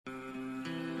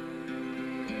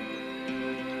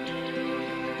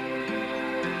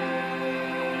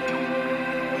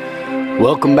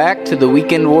Welcome back to the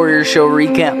Weekend Warrior Show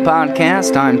Recap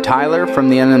Podcast. I'm Tyler from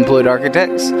the Unemployed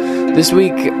Architects. This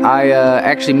week, I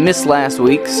actually missed last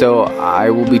week, so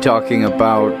I will be talking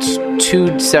about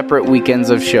two separate weekends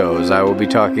of shows. I will be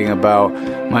talking about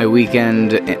my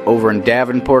weekend over in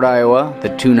Davenport, Iowa,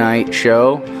 the two-night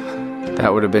show.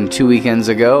 That would have been 2 weekends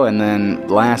ago, and then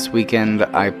last weekend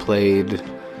I played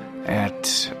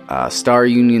at Star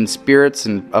Union Spirits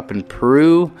up in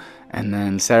Peru. And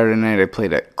then Saturday night I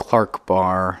played at Clark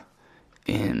Bar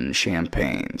in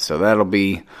Champaign. So that'll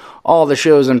be all the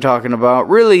shows I'm talking about.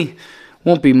 Really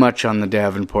won't be much on the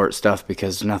Davenport stuff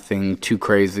because nothing too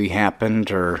crazy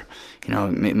happened, or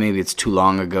maybe it's too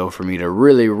long ago for me to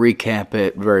really recap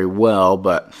it very well.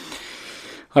 But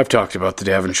I've talked about the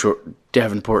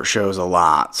Davenport shows a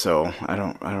lot, so I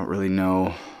don't really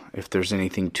know if there's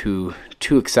anything too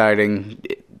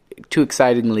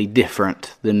excitingly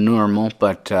different than normal,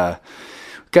 but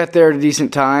got there at a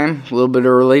decent time, a little bit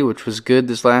early, which was good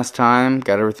this last time.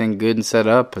 Got everything good and set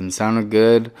up and sounded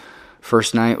good.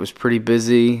 First night was pretty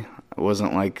busy. It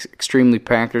wasn't like extremely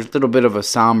packed. There's a little bit of a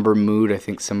somber mood. I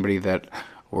think somebody that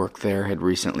worked there had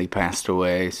recently passed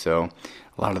away, so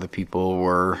a lot of the people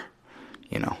were,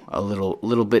 a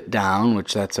little bit down,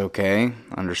 which that's okay.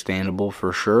 Understandable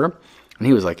for sure. And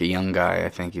he was like a young guy. I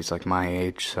think he was like my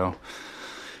age, so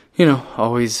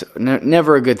always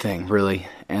never a good thing, really.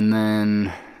 And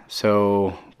then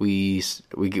so we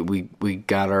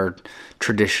got our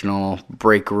traditional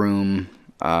break room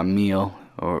meal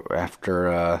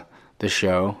after the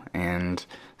show, and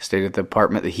stayed at the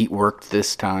apartment. The heat worked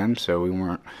this time, so we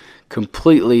weren't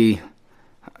completely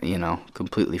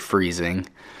freezing.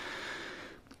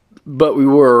 But we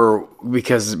were,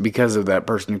 because of that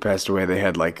person who passed away, they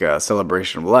had like a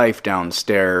celebration of life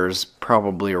downstairs,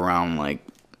 probably around like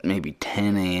maybe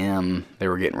 10 a.m. They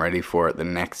were getting ready for it the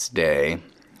next day.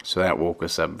 So that woke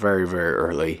us up very, very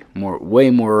early.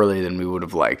 Way more early than we would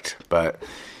have liked. But,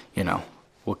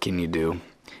 what can you do?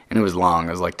 And it was long.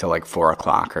 It was like till like 4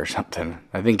 o'clock or something.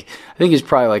 I think it's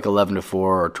probably like 11 to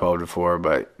 4 or 12 to 4,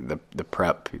 but the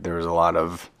prep, there was a lot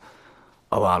of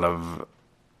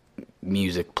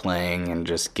music playing and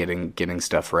just getting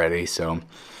stuff ready. So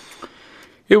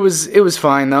it was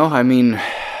fine though. I mean,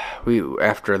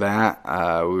 after that,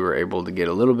 we were able to get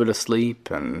a little bit of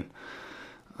sleep and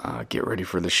get ready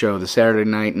for the show the Saturday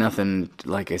night. Nothing,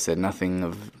 like I said, nothing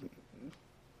of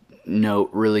note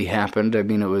really happened. I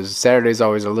mean, Saturday's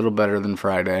always a little better than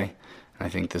Friday. I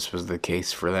think this was the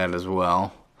case for that as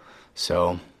well.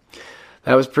 So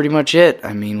that was pretty much it.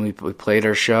 I mean, we played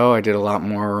our show. I did a lot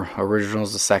more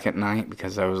originals the second night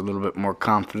because I was a little bit more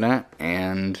confident,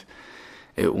 and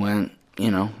it went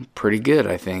pretty good,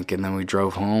 I think. And then we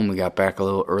drove home. We got back a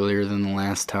little earlier than the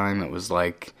last time. It was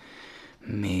like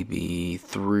maybe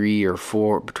 3 or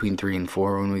 4, between 3 and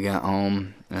 4 when we got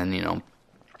home. And,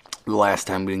 the last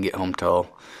time we didn't get home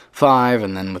till 5,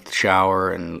 and then with the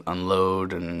shower and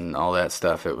unload and all that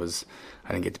stuff, I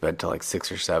didn't get to bed till like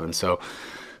 6 or 7. So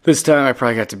this time I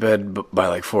probably got to bed by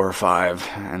like 4 or 5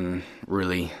 and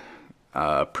really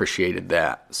appreciated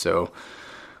that. So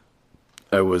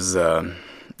I was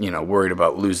worried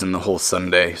about losing the whole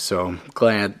Sunday, so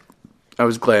I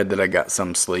was glad that I got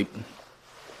some sleep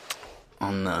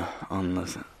on the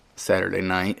Saturday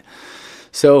night.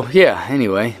 So yeah,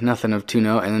 anyway, nothing of to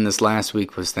note. And then this last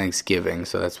week was Thanksgiving,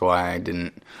 so that's why I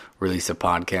didn't release a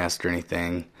podcast or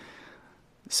anything.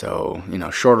 So,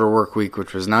 shorter work week,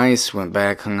 which was nice. Went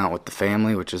back, hung out with the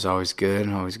family, which is always good.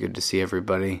 Always good to see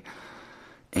everybody.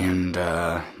 And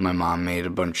my mom made a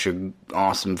bunch of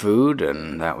awesome food,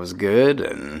 and that was good.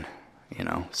 And,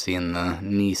 seeing the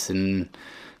niece and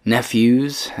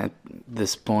nephews at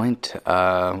this point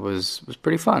was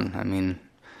pretty fun. I mean,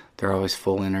 they're always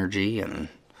full energy, and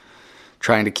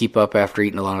trying to keep up after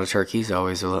eating a lot of turkey is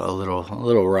always a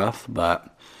little rough,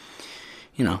 but,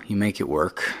 you make it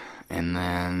work. And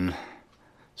then,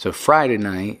 so Friday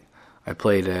night, I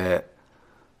played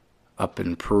up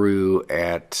in Peru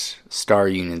at Star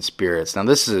Union Spirits. Now,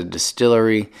 this is a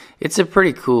distillery. It's a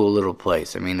pretty cool little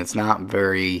place. I mean, it's not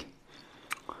very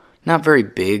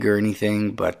big or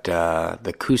anything, but the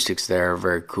acoustics there are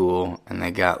very cool, and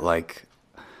they got like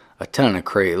a ton of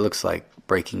crate. It looks like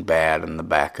Breaking Bad in the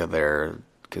back of there,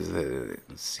 because it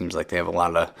seems like they have a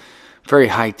lot of very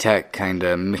high-tech kind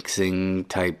of mixing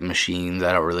type machines.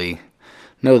 I don't really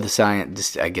know the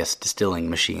science. I guess distilling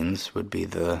machines would be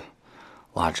the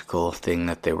logical thing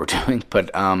that they were doing.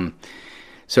 But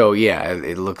so yeah,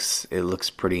 it looks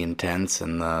pretty intense,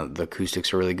 and the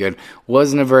acoustics are really good.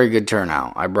 Wasn't a very good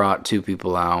turnout. I brought 2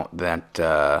 people out that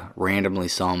randomly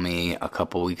saw me a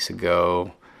couple weeks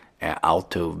ago at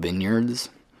Alto Vineyards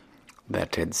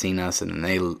that had seen us, and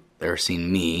they they were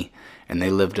seeing me, and they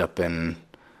lived up in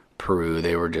Peru.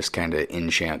 They were just kind of in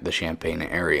the Champaign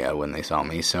area when they saw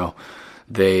me, so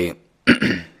they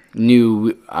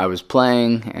knew I was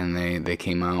playing, and they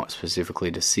came out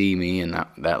specifically to see me, and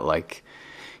that like,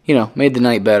 made the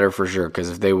night better for sure, because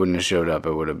if they wouldn't have showed up,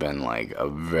 it would have been like a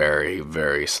very,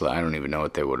 very slow, I don't even know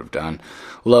what they would have done.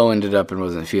 Lo ended up and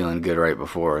wasn't feeling good right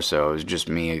before, so it was just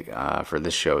me for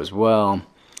this show as well.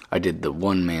 I did the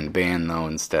one-man band, though,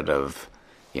 instead of,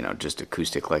 just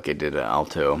acoustic like I did at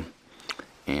alto,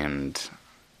 and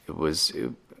it was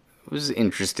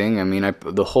interesting. I mean,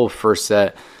 the whole first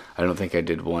set, I don't think I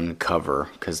did one cover,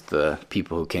 because the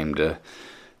people who came to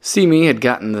see me had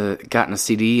gotten a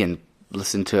CD and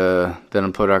listened to the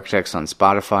Unemployed Architects on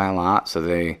Spotify a lot, so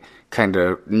they kind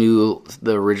of knew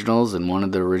the originals and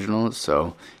wanted the originals,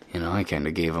 so, I kind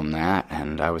of gave them that,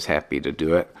 and I was happy to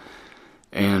do it.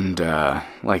 And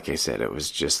like I said, it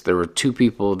was just, there were two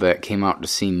people that came out to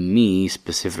see me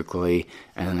specifically,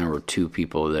 and then there were two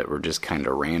people that were just kind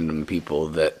of random people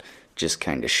that just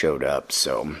kind of showed up,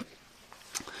 so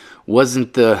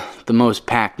wasn't the most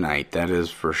packed night, that is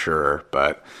for sure,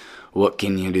 but what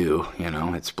can you do?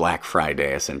 It's Black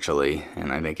Friday essentially,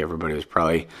 and I think everybody was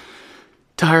probably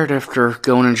tired after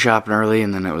going and shopping early,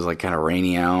 and then it was like kind of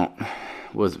rainy out.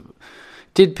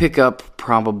 Did pick up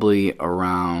probably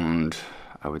around,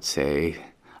 I would say,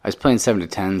 I was playing 7 to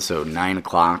 10, so 9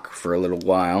 o'clock for a little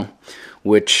while,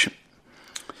 which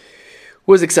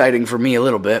was exciting for me a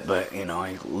little bit, but,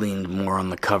 I leaned more on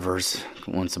the covers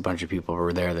once a bunch of people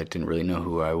were there that didn't really know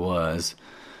who I was.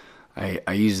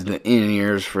 I used the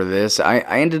in-ears for this. I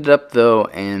ended up, though,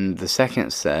 in the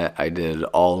second set, I did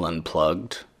all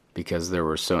unplugged, because there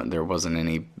wasn't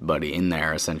anybody in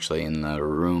there, essentially, in the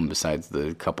room besides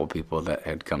the couple people that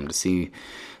had come to see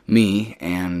me,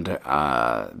 and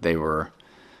they were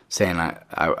saying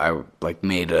I like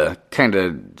made a kind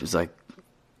of just like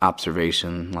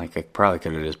observation, like I probably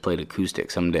could have just played acoustic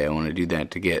someday. I want to do that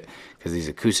because these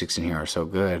acoustics in here are so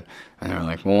good, and they were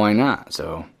like, well, why not?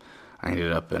 So I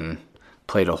ended up and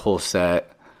played a whole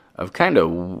set of kind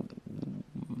of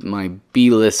my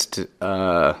B-list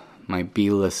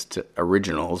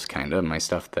originals, kind of my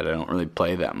stuff that I don't really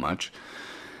play that much,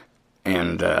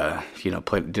 and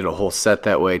did a whole set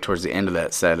that way. Towards the end of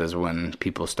that set is when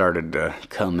people started to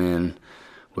come in,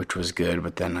 which was good.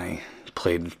 But then I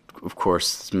played, of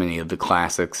course, as many of the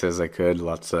classics as I could.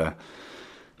 Lots of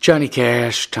Johnny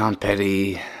Cash, Tom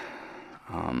Petty.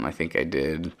 I think I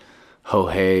did Ho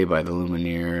Hey by the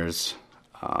Lumineers.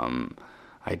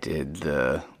 I did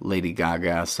the Lady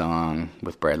Gaga song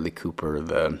with Bradley Cooper,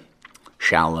 the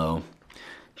Shallow.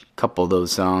 A couple of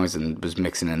those songs, and was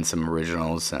mixing in some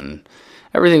originals, and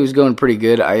everything was going pretty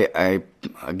good. I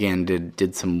again did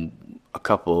a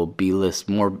couple B-list,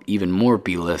 even more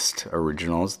B-list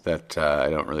originals that I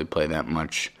don't really play that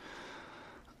much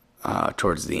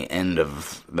towards the end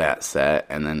of that set,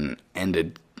 and then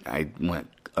I went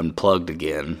unplugged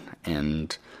again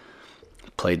and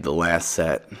played the last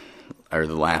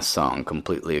song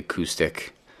completely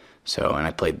acoustic. So, and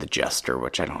I played The Jester,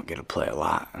 which I don't get to play a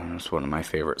lot. It's one of my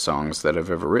favorite songs that I've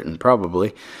ever written,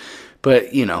 probably.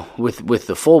 But, with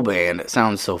the full band, it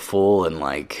sounds so full and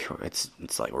like it's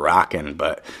like rocking,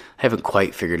 but I haven't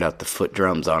quite figured out the foot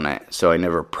drums on it, so I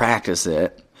never practice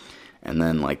it. And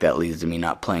then like that leads to me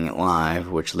not playing it live,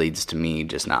 which leads to me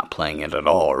just not playing it at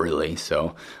all, really.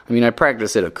 So, I mean, I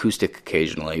practice it acoustic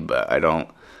occasionally, but I don't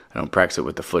practice it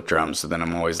with the foot drums, so then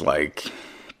I'm always like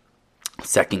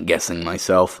second guessing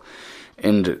myself.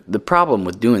 And the problem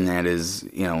with doing that is,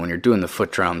 when you're doing the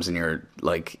foot drums and you're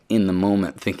like in the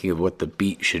moment thinking of what the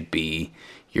beat should be,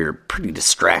 you're pretty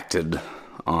distracted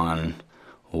on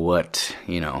what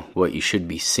you should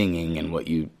be singing, and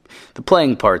the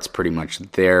playing part's pretty much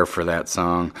there for that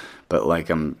song, but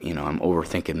like I'm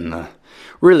overthinking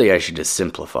really I should just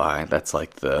simplify. That's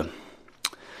like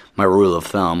my rule of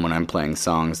thumb when I'm playing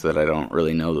songs that I don't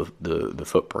really know the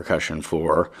foot percussion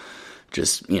for.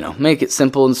 Just, make it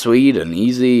simple and sweet and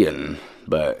easy, and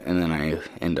then I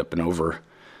end up and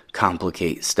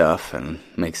overcomplicate stuff and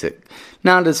makes it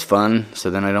not as fun, so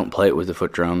then I don't play it with the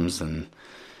foot drums. And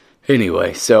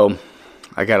anyway, so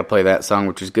I got to play that song,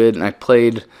 which is good, and I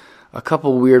played a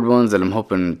couple weird ones that I'm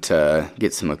hoping to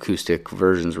get some acoustic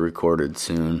versions recorded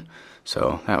soon,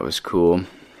 so that was cool.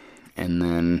 And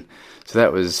then, so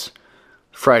that was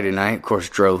Friday night. Of course,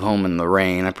 drove home in the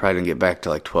rain. I probably didn't get back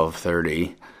till like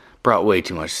 12:30. Brought way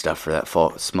too much stuff for that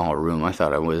small room. I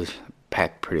thought I was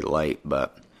packed pretty light,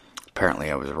 but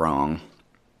apparently I was wrong.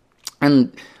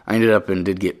 And I ended up and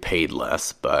did get paid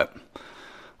less, but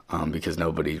because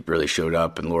nobody really showed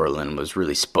up, and Laura Lynn was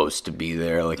really supposed to be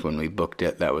there. Like when we booked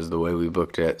it, that was the way we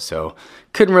booked it. So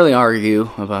couldn't really argue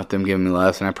about them giving me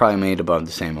less, and I probably made about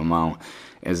the same amount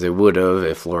as they would have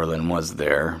if Laura Lynn was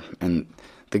there. And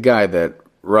the guy that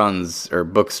runs or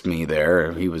books me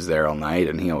there, he was there all night,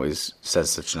 and he always says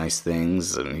such nice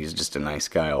things, and he's just a nice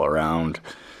guy all around.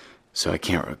 So I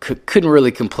couldn't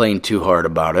really complain too hard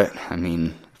about it. I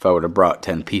mean, if I would have brought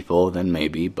 10 people, then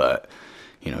maybe, but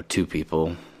 2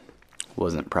 people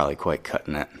wasn't probably quite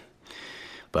cutting it.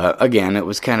 But again, it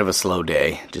was kind of a slow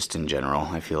day, just in general.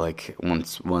 I feel like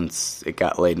once it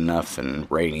got late enough and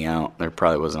rainy out, there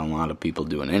probably wasn't a lot of people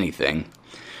doing anything.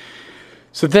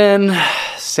 So then,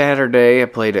 Saturday, I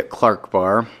played at Clark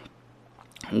Bar,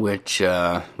 which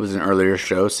was an earlier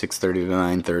show, 6:30 to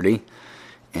 9:30.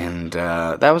 And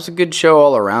that was a good show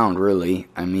all around, really.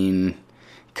 I mean,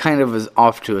 kind of was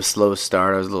off to a slow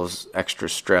start. I was a little extra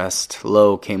stressed.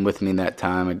 Lo came with me that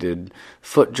time. I did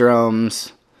foot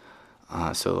drums,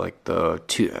 so like the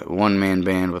one-man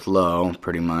band with Lo,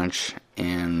 pretty much.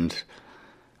 And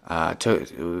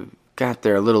got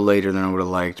there a little later than I would have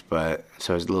liked, but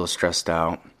so I was a little stressed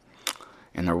out.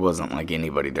 And there wasn't like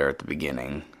anybody there at the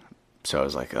beginning. So I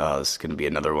was like, oh, this is going to be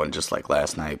another one just like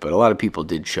last night. But a lot of people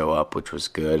did show up, which was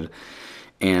good.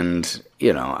 And,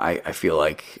 I feel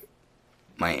like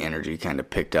my energy kind of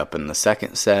picked up in the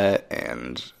second set.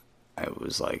 And I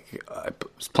was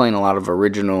playing a lot of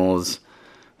originals,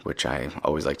 which I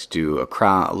always like to do.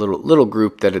 A little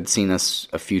group that had seen us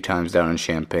a few times down in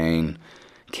Champaign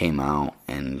came out.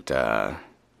 And,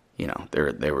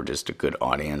 they were just a good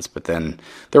audience. But then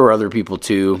there were other people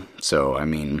too. So, I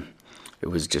mean, it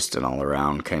was just an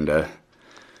all-around kind of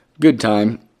good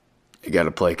time. You got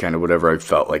to play kind of whatever I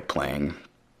felt like playing.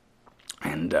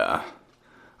 And I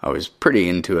was pretty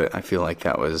into it. I feel like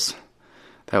that was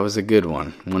a good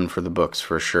one for the books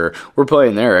for sure. We're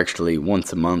playing there actually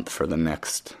once a month for the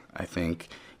next, I think,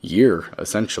 year,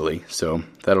 essentially. So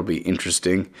that'll be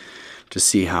interesting to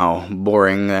see how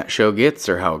boring that show gets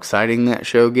or how exciting that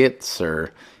show gets.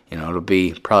 Or, it'll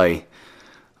be probably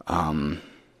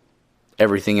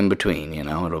everything in between,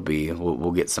 it'll be,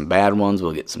 we'll get some bad ones,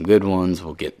 we'll get some good ones,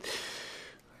 we'll get,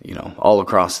 all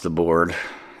across the board,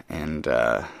 and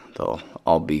they'll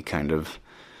all be kind of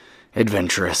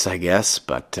adventurous, I guess,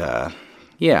 but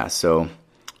yeah, so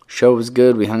show was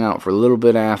good. We hung out for a little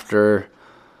bit after.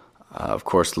 Of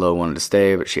course, Lo wanted to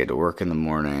stay, but she had to work in the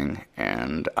morning,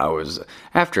 and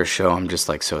after a show, I'm just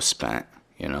like so spent,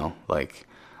 like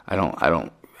I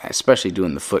don't, especially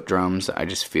doing the foot drums, I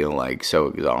just feel like so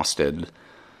exhausted.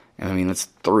 And I mean, it's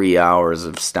 3 hours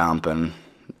of stomping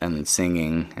and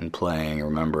singing and playing,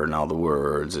 remembering all the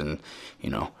words and,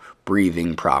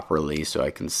 breathing properly so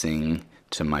I can sing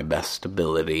to my best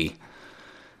ability.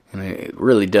 And it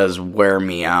really does wear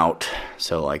me out.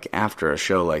 So like after a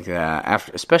show like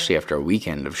that, especially after a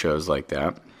weekend of shows like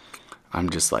that, I'm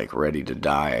just like ready to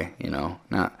die,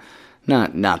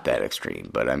 Not that extreme,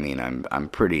 but I mean, I'm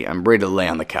ready to lay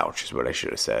on the couch is what I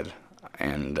should have said,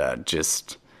 and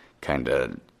just kind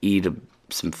of eat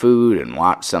some food and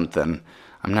watch something.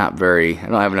 I don't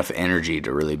have enough energy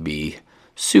to really be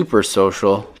super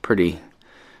social, pretty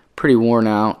worn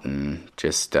out, and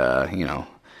just,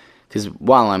 because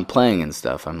while I'm playing and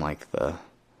stuff, I'm like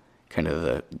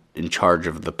in charge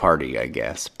of the party, I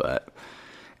guess, but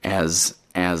as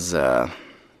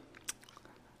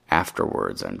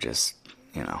afterwards, I'm just,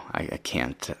 I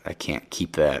can't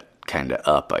keep that kind of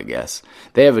up, I guess.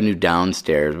 They have a new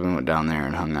downstairs. We went down there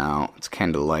and hung out. It's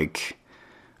kind of like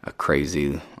a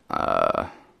crazy,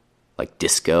 like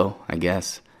disco, I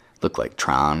guess. Looked like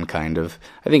Tron, kind of.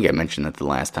 I think I mentioned that the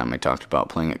last time I talked about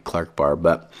playing at Clark Bar,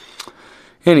 but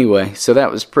anyway, so that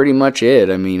was pretty much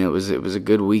it. I mean, it was a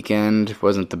good weekend. It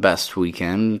wasn't the best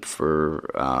weekend for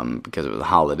because it was a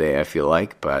holiday, I feel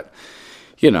like, but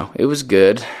it was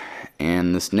good.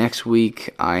 And this next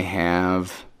week I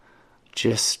have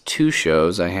just 2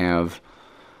 shows. I have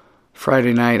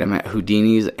Friday night I'm at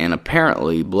Houdini's, and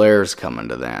apparently Blair's coming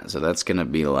to that. So that's going to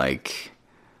be like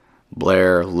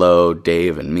Blair, Lo,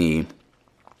 Dave, and me.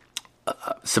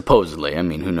 Supposedly, I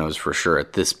mean, who knows for sure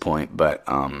at this point, but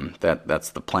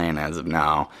that's the plan as of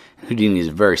now. Houdini is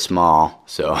very small,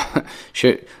 so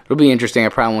it'll be interesting. I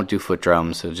probably won't do foot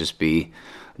drums. It'll just be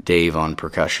Dave on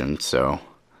percussion, so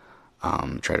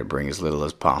try to bring as little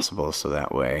as possible, so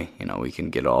that way, we can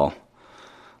get all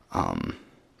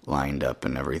lined up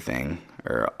and everything,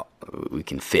 or we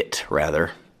can fit,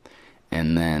 rather.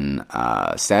 And then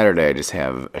Saturday, I just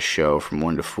have a show from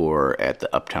 1 to 4 at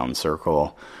the Uptown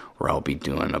Circle, where I'll be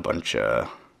doing a bunch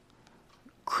of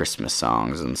Christmas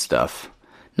songs and stuff.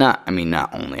 Not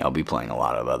only, I'll be playing a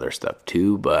lot of other stuff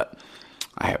too, but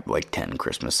I have like 10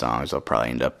 Christmas songs. I'll probably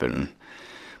end up and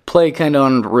play kind of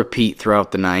on repeat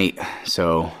throughout the night.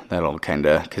 So that'll kind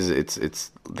of, because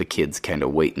it's the kids kind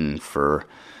of waiting to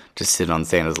sit on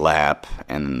Santa's lap,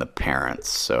 and then the parents.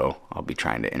 So I'll be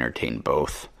trying to entertain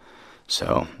both.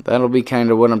 So that'll be kind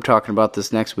of what I'm talking about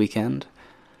this next weekend.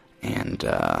 And,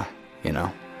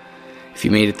 if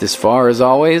you made it this far, as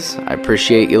always, I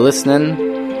appreciate you listening.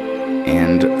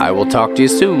 And I will talk to you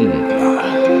soon.